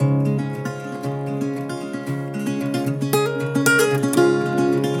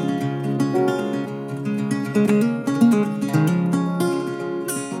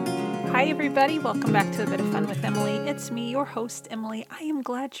with Emily. It's me, your host, Emily. I am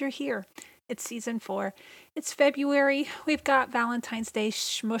glad you're here. It's season 4. It's February. We've got Valentine's Day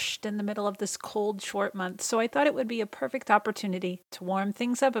smushed in the middle of this cold, short month, so I thought it would be a perfect opportunity to warm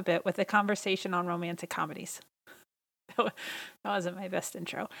things up a bit with a conversation on romantic comedies. That wasn't my best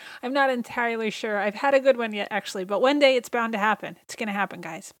intro. I'm not entirely sure I've had a good one yet, actually, but one day it's bound to happen. It's going to happen,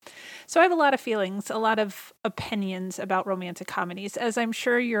 guys. So I have a lot of feelings, a lot of opinions about romantic comedies. As I'm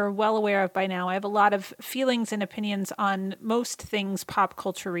sure you're well aware of by now, I have a lot of feelings and opinions on most things pop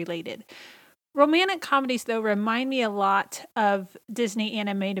culture related. Romantic comedies, though, remind me a lot of Disney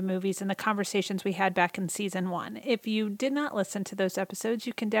animated movies and the conversations we had back in season 1. If you did not listen to those episodes,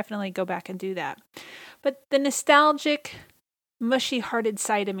 you can definitely go back and do that. But the nostalgic, mushy-hearted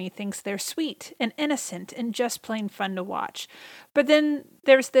side of me thinks they're sweet and innocent and just plain fun to watch. But then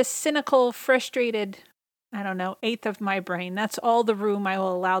there's this cynical, frustrated, eighth of my brain. That's all the room I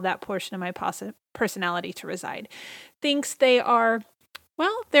will allow that portion of my personality to reside. Thinks they are...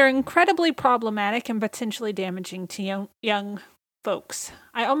 well, they're incredibly problematic and potentially damaging to young folks.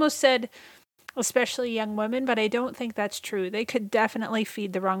 I almost said especially young women, but I don't think that's true. They could definitely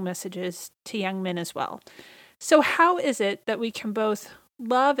feed the wrong messages to young men as well. So how is it that we can both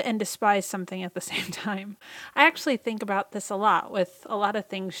love and despise something at the same time? I actually think about this a lot with a lot of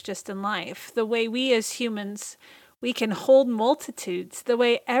things just in life. The way we as humans, we can hold multitudes. The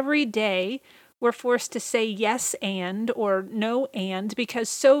way every day we're forced to say yes and or no and because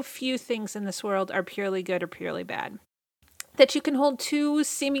so few things in this world are purely good or purely bad. That you can hold two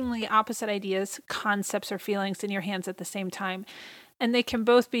seemingly opposite ideas, concepts, or feelings in your hands at the same time, and they can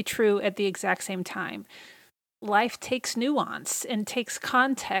both be true at the exact same time. Life takes nuance and takes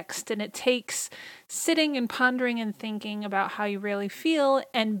context, and it takes sitting and pondering and thinking about how you really feel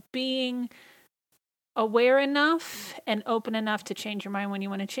and being aware enough and open enough to change your mind when you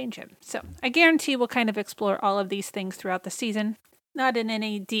want to change it. So I guarantee we'll kind of explore all of these things throughout the season, not in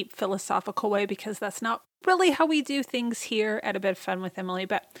any deep philosophical way because that's not really how we do things here at A Bit of Fun with Emily,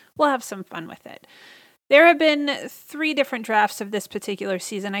 but we'll have some fun with it. There have been 3 different drafts of this particular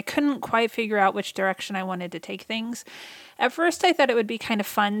season. I couldn't quite figure out which direction I wanted to take things. At first, I thought it would be kind of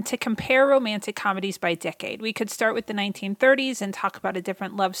fun to compare romantic comedies by decade. We could start with the 1930s and talk about a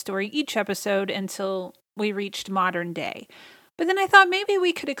different love story each episode until we reached modern day. But then I thought maybe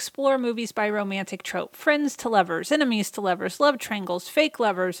we could explore movies by romantic trope, friends to lovers, enemies to lovers, love triangles, fake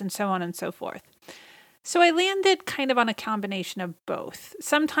lovers, and so on and so forth. So I landed kind of on a combination of both.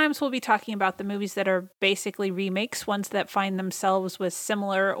 Sometimes we'll be talking about the movies that are basically remakes, ones that find themselves with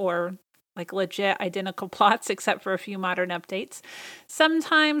similar or like legit identical plots except for a few modern updates.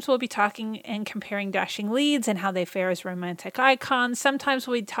 Sometimes we'll be talking and comparing dashing leads and how they fare as romantic icons. Sometimes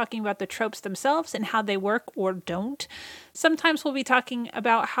we'll be talking about the tropes themselves and how they work or don't. Sometimes we'll be talking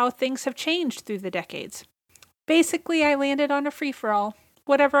about how things have changed through the decades. Basically, I landed on a free-for-all,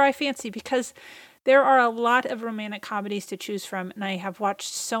 whatever I fancy, because there are a lot of romantic comedies to choose from, and I have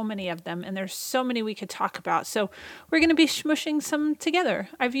watched so many of them, and there's so many we could talk about. So we're going to be smushing some together.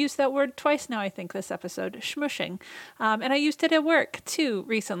 I've used that word twice now, I think, this episode, smushing. And I used it at work, too,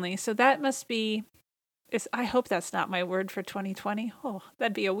 recently. So that must be, I hope that's not my word for 2020. Oh,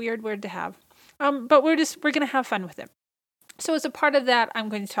 that'd be a weird word to have. But we're going to have fun with it. So as a part of that, I'm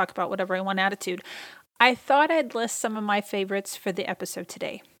going to talk about whatever I want attitude. I thought I'd list some of my favorites for the episode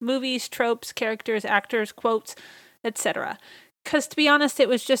today. Movies, tropes, characters, actors, quotes, etc. Because to be honest, it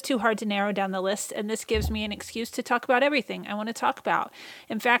was just too hard to narrow down the list, and this gives me an excuse to talk about everything I want to talk about.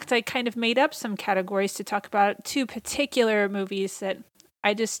 In fact, I kind of made up some categories to talk about 2 particular movies that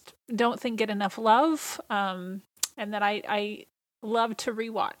I just don't think get enough love, and that I love to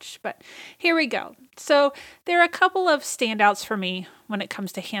rewatch. But here we go. So there are a couple of standouts for me when it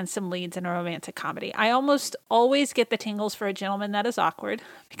comes to handsome leads in a romantic comedy. I almost always get the tingles for a gentleman that is awkward,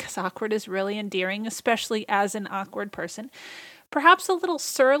 because awkward is really endearing, especially as an awkward person. Perhaps a little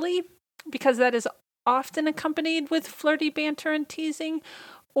surly, because that is often accompanied with flirty banter and teasing,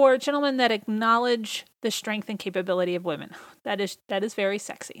 or gentlemen that acknowledge the strength and capability of women. That is very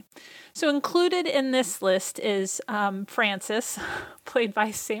sexy. So included in this list is Frances, played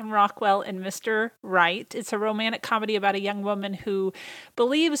by Sam Rockwell and Mr. Right. It's a romantic comedy about a young woman who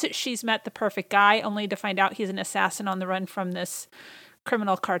believes she's met the perfect guy, only to find out he's an assassin on the run from this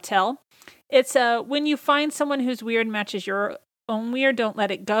criminal cartel. It's a when you find someone whose weird matches your own weird, don't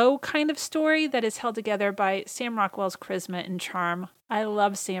let it go kind of story that is held together by Sam Rockwell's charisma and charm. I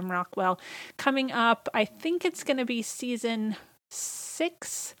love Sam Rockwell. Coming up, I think it's going to be season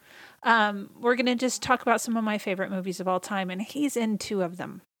 6. We're going to just talk about some of my favorite movies of all time, and he's in 2 of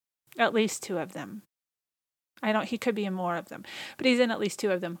them. At least 2 of them. He could be in more of them, but he's in at least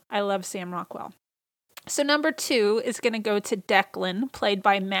 2 of them. I love Sam Rockwell. So number 2 is going to go to Declan, played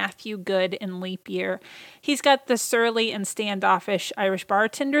by Matthew Good in Leap Year. He's got the surly and standoffish Irish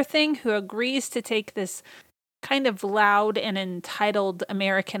bartender thing who agrees to take this kind of loud and entitled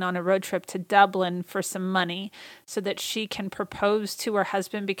American on a road trip to Dublin for some money so that she can propose to her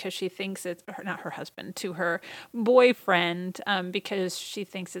husband because she thinks it's, or not her husband, to her boyfriend because she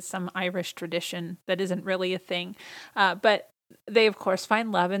thinks it's some Irish tradition that isn't really a thing. But they, of course,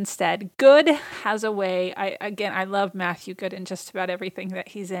 find love instead. Good has a way. I love Matthew Good in just about everything that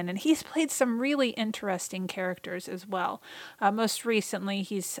he's in. And he's played some really interesting characters as well. Most recently,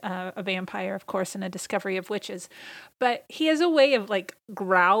 he's a vampire, of course, in A Discovery of Witches. But he has a way of like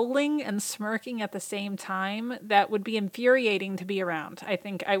growling and smirking at the same time that would be infuriating to be around. I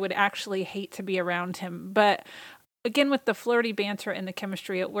think I would actually hate to be around him. But again, with the flirty banter and the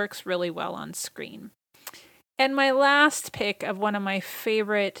chemistry, it works really well on screen. And my last pick of one of my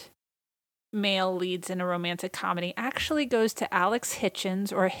favorite male leads in a romantic comedy actually goes to Alex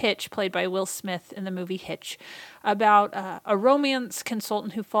Hitchens, or Hitch, played by Will Smith in the movie Hitch, about a romance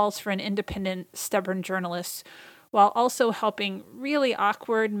consultant who falls for an independent, stubborn journalist while also helping really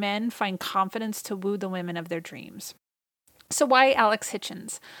awkward men find confidence to woo the women of their dreams. So why Alex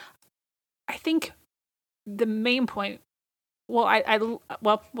Hitchens? I think the main point,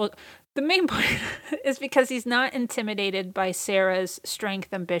 the main point is because he's not intimidated by Sarah's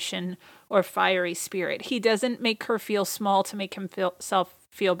strength, ambition, or fiery spirit. He doesn't make her feel small to make himself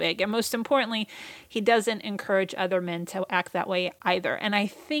feel big. And most importantly, he doesn't encourage other men to act that way either. And I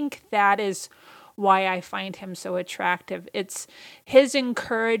think that is why I find him so attractive. It's his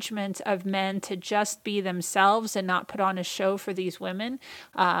encouragement of men to just be themselves and not put on a show for these women,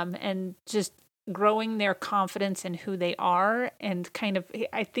 and just growing their confidence in who they are. And kind of,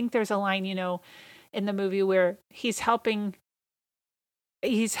 I think there's a line, in the movie where he's helping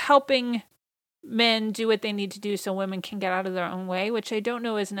men do what they need to do so women can get out of their own way, which I don't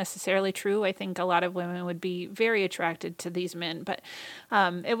know is necessarily true. I think a lot of women would be very attracted to these men, but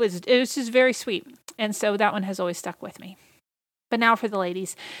it was just very sweet. And so that one has always stuck with me. But now for the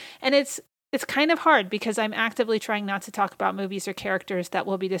ladies. And it's kind of hard because I'm actively trying not to talk about movies or characters that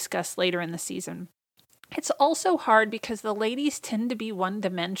will be discussed later in the season. It's also hard because the ladies tend to be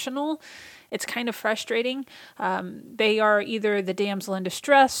one-dimensional. It's kind of frustrating. They are either the damsel in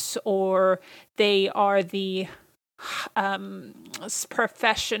distress or they are the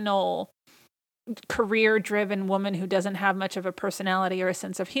professional, career-driven woman who doesn't have much of a personality or a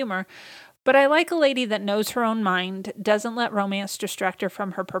sense of humor. But I like a lady that knows her own mind, doesn't let romance distract her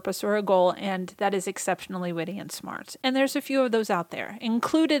from her purpose or a goal, and that is exceptionally witty and smart. And there's a few of those out there.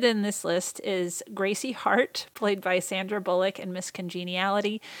 Included in this list is Gracie Hart, played by Sandra Bullock in Miss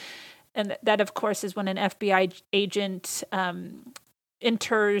Congeniality. And that, of course, is when an FBI agent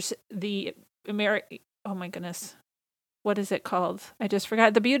enters the oh my goodness, what is it called? I just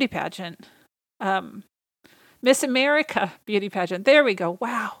forgot. The beauty pageant. Miss America beauty pageant. There we go.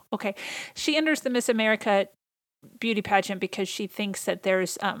 Wow. Okay. She enters the Miss America beauty pageant because she thinks that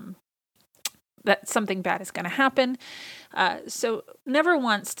there's that something bad is going to happen. So never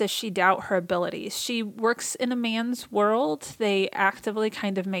once does she doubt her abilities. She works in a man's world. They actively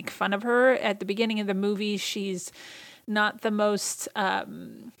kind of make fun of her. At the beginning of the movie, she's not the most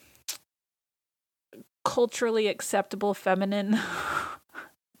culturally acceptable feminine.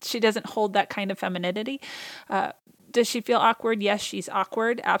 She doesn't hold that kind of femininity. Does she feel awkward? Yes, she's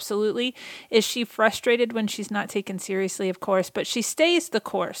awkward. Absolutely. Is she frustrated when she's not taken seriously? Of course. But she stays the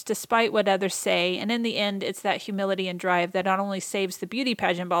course despite what others say. And in the end, it's that humility and drive that not only saves the beauty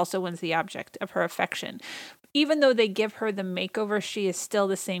pageant, but also wins the object of her affection. Even though they give her the makeover, she is still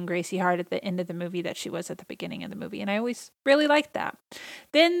the same Gracie Hart at the end of the movie that she was at the beginning of the movie. And I always really liked that.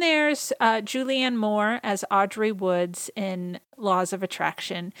 Then there's Julianne Moore as Audrey Woods in Laws of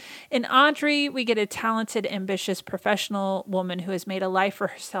Attraction. In Audrey, we get a talented, ambitious, professional woman who has made a life for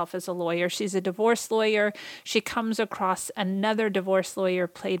herself as a lawyer. She's a divorce lawyer. She comes across another divorce lawyer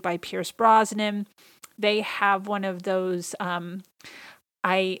played by Pierce Brosnan. They have one of those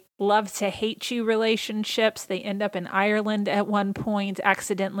I love to hate you relationships. They end up in Ireland at one point,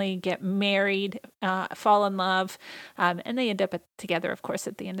 accidentally get married, fall in love, and they end up together, of course,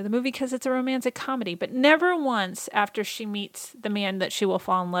 at the end of the movie because it's a romantic comedy. But never once after she meets the man that she will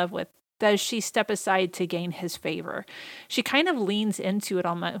fall in love with does she step aside to gain his favor. She kind of leans into it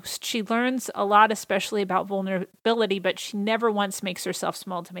almost. She learns a lot, especially about vulnerability, but she never once makes herself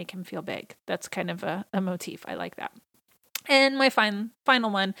small to make him feel big. That's kind of a motif. I like that. And my final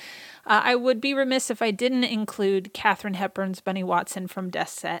one, I would be remiss if I didn't include Katharine Hepburn's Bunny Watson from Death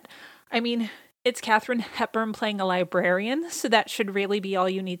Set. I mean, it's Katharine Hepburn playing a librarian, so that should really be all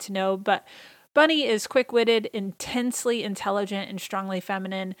you need to know. But Bunny is quick-witted, intensely intelligent, and strongly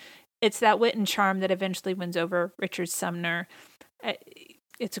feminine. It's that wit and charm that eventually wins over Richard Sumner.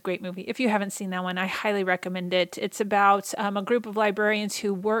 It's a great movie. If you haven't seen that one, I highly recommend it. It's about a group of librarians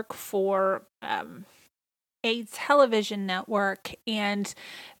who work for a television network, and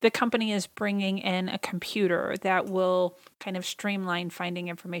the company is bringing in a computer that will kind of streamline finding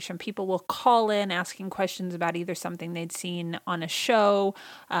information. People will call in asking questions about either something they'd seen on a show,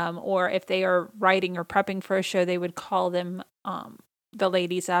 or if they are writing or prepping for a show, they would call them the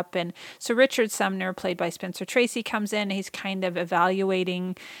ladies up. And so Richard Sumner, played by Spencer Tracy, comes in. He's kind of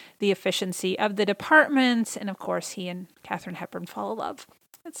evaluating the efficiency of the department, and of course he and Katharine Hepburn fall in love.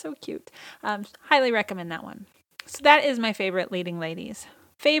 It's so cute. Highly recommend that one. So that is my favorite leading ladies.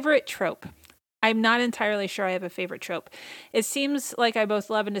 Favorite trope. I'm not entirely sure I have a favorite trope. It seems like I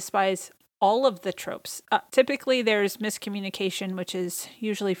both love and despise all of the tropes. Typically there's miscommunication, which is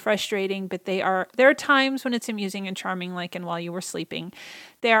usually frustrating, but there are times when it's amusing and charming, like in While You Were Sleeping.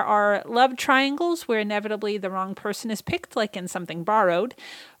 There are love triangles where inevitably the wrong person is picked, like in Something Borrowed.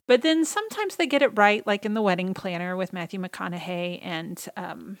 But then sometimes they get it right, like in The Wedding Planner with Matthew McConaughey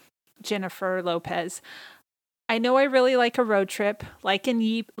and Jennifer Lopez. I know I really like a road trip, like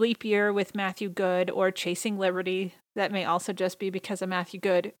in Leap Year with Matthew Good, or Chasing Liberty. That may also just be because of Matthew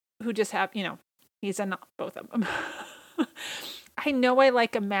Good, who just he's in both of them. I know I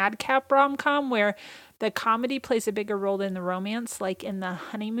like a madcap rom-com where the comedy plays a bigger role than the romance, like in The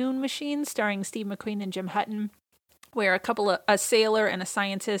Honeymoon Machine, starring Steve McQueen and Jim Hutton, where a sailor and his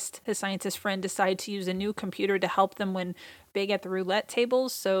scientist friend, decide to use a new computer to help them win big at the roulette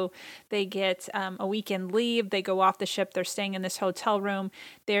tables. So they get a weekend leave. They go off the ship. They're staying in this hotel room.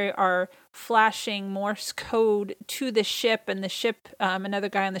 They are flashing Morse code to the ship, and the ship, another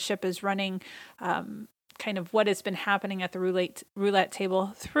guy on the ship is running kind of what has been happening at the roulette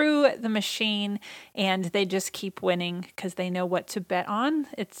table through the machine, and they just keep winning because they know what to bet on.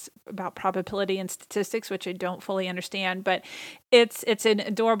 It's about probability and statistics, which I don't fully understand, but it's an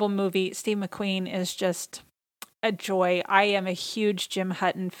adorable movie. Steve McQueen is just a joy. I am a huge Jim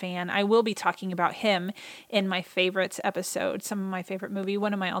Hutton fan. I will be talking about him in my favorites episode. Some of my favorite movie,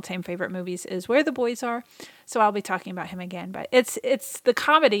 one of my all-time favorite movies is Where the Boys Are. So I'll be talking about him again, but it's the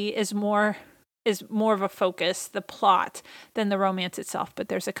comedy is more of a focus, the plot, than the romance itself, but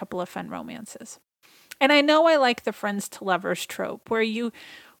there's a couple of fun romances. And I know I like the friends to lovers trope, where you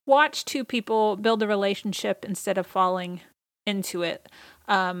watch two people build a relationship instead of falling into it.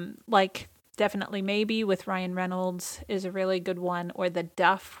 Like Definitely Maybe with Ryan Reynolds is a really good one, or The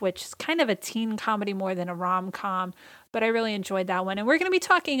Duff, which is kind of a teen comedy more than a rom-com, but I really enjoyed that one. And we're going to be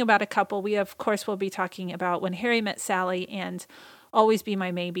talking about a couple. We, of course, will be talking about When Harry Met Sally and Always Be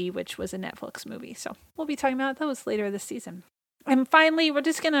My Maybe, which was a Netflix movie. So we'll be talking about those later this season. And finally, we're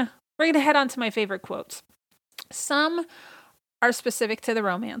gonna head on to my favorite quotes. Some are specific to the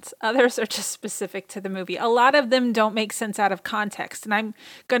romance. Others are just specific to the movie. A lot of them don't make sense out of context, and I'm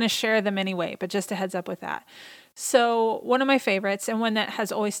going to share them anyway, but just a heads up with that. So one of my favorites, and one that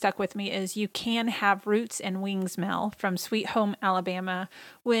has always stuck with me, is "You can have roots and wings, Mel," from Sweet Home Alabama,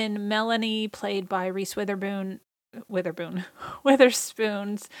 when Melanie, played by Reese Witherspoon's,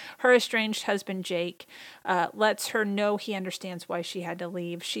 her estranged husband Jake, lets her know he understands why she had to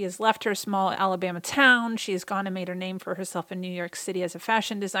leave. She has left her small Alabama town. She has gone and made her name for herself in New York City as a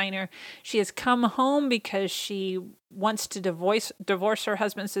fashion designer. She has come home because she wants to divorce her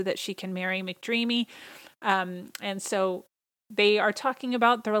husband so that she can marry McDreamy. And so they are talking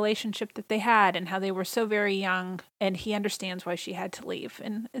about the relationship that they had and how they were so very young, and he understands why she had to leave.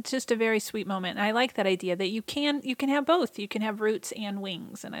 And it's just a very sweet moment. And I like that idea that you can have both. You can have roots and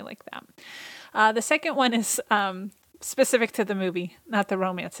wings, and I like that. The second one is specific to the movie, not the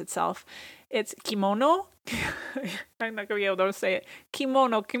romance itself. It's kimono. I'm not going to be able to say it.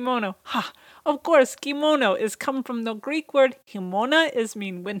 Kimono. Ha! Of course, kimono is come from the Greek word himona, is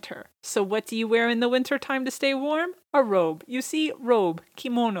mean winter. So what do you wear in the winter time to stay warm? A robe. You see, robe,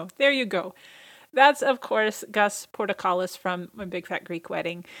 kimono. There you go. That's, of course, Gus Portocalis from My Big Fat Greek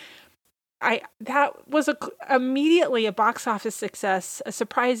Wedding. That was immediately a box office success, a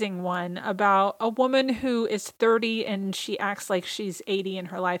surprising one, about a woman who is 30 and she acts like she's 80 and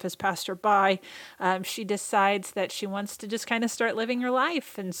her life has passed her by. She decides that she wants to just kind of start living her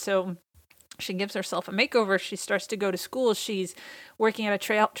life, and so she gives herself a makeover. She starts to go to school. She's working at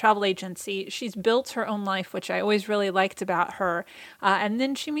a travel agency. She's built her own life, which I always really liked about her. And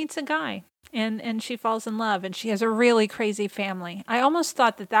then she meets a guy, and she falls in love, and she has a really crazy family. I almost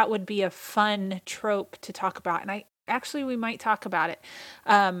thought that would be a fun trope to talk about, and we might talk about it.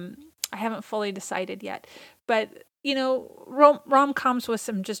 I haven't fully decided yet, but rom-coms with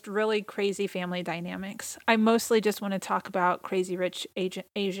some just really crazy family dynamics. I mostly just want to talk about Crazy Rich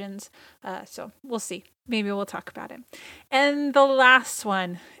Asians. So we'll see. Maybe we'll talk about it. And the last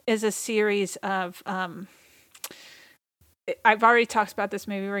one is a series of, I've already talked about this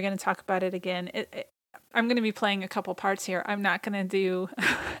movie. We're going to talk about it again. I'm going to be playing a couple parts here. I'm not going to do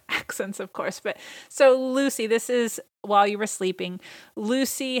accents, of course. But so Lucy, this is While You Were Sleeping.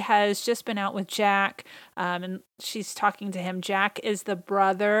 Lucy has just been out with Jack, and she's talking to him. Jack is the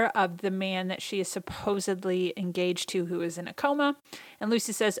brother of the man that she is supposedly engaged to, who is in a coma. And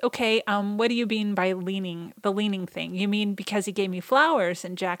Lucy says, okay, what do you mean by the leaning thing? You mean because he gave me flowers?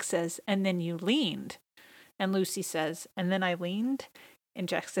 And Jack says, and then you leaned. And Lucy says, and then I leaned? And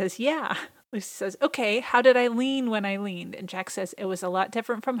Jack says, yeah. Lucy says, okay, how did I lean when I leaned? And Jack says, it was a lot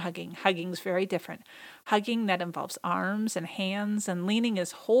different from hugging. Hugging's very different. Hugging, that involves arms and hands, and leaning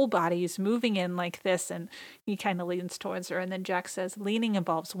is whole bodies moving in like this. And he kind of leans towards her. And then Jack says, leaning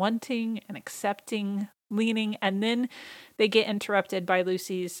involves wanting and accepting, leaning. And then they get interrupted by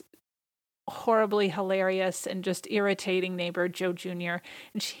Lucy's horribly hilarious and just irritating neighbor, Joe Jr.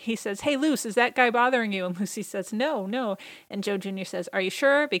 And he says, hey, Luce, is that guy bothering you? And Lucy says, no. And Joe Jr. says, are you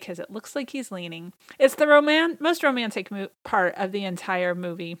sure? Because it looks like he's leaning. It's the most romantic part of the entire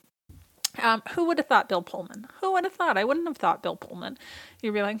movie. Who would have thought Bill Pullman? Who would have thought? I wouldn't have thought Bill Pullman.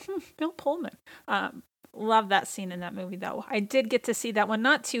 You'd be like, Bill Pullman. Love that scene in that movie, though. I did get to see that one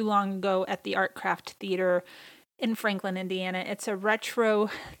not too long ago at the Art Craft Theater in Franklin, Indiana. It's a retro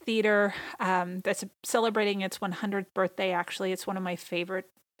theater that's celebrating its 100th birthday, actually. It's one of my favorite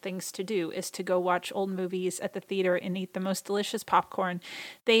things to do, is to go watch old movies at the theater and eat the most delicious popcorn.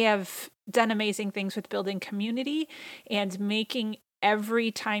 They have done amazing things with building community and making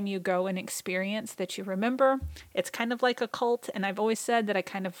every time you go an experience that you remember. It's kind of like a cult, and I've always said that I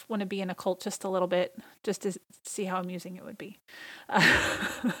kind of want to be in a cult just a little bit, just to see how amusing it would be.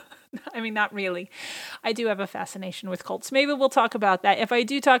 I mean, not really. I do have a fascination with cults. Maybe we'll talk about that. If I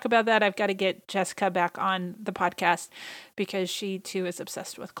do talk about that, I've got to get Jessica back on the podcast because she too is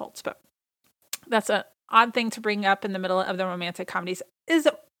obsessed with cults. But that's an odd thing to bring up in the middle of the romantic comedies. Is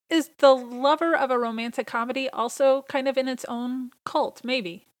the lover of a romantic comedy also kind of in its own cult?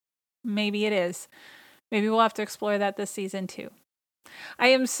 Maybe. Maybe it is. Maybe we'll have to explore that this season too. I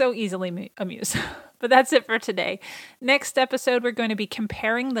am so easily amused. But that's it for today. Next episode, we're going to be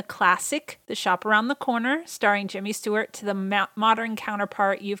comparing the classic, The Shop Around the Corner, starring Jimmy Stewart, to the modern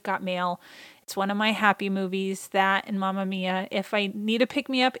counterpart, You've Got Mail. It's one of my happy movies, that and Mamma Mia. If I need a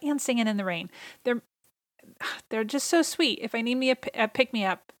pick-me-up, and Singing in the Rain. They're just so sweet. If I need me a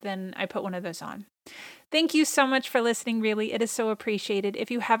pick-me-up, then I put one of those on. Thank you so much for listening, really. It is so appreciated.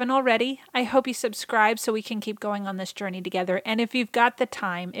 If you haven't already, I hope you subscribe so we can keep going on this journey together. And if you've got the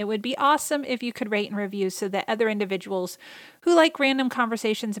time, it would be awesome if you could rate and review so that other individuals who like random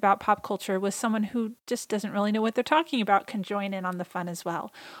conversations about pop culture with someone who just doesn't really know what they're talking about can join in on the fun as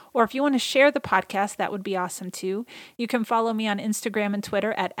well. Or if you want to share the podcast, that would be awesome too. You can follow me on Instagram and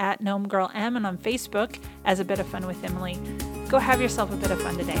Twitter at @GnomeGirlM and on Facebook as A Bit of Fun with Emily. Go have yourself a bit of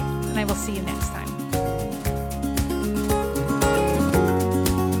fun today, and I will see you next time.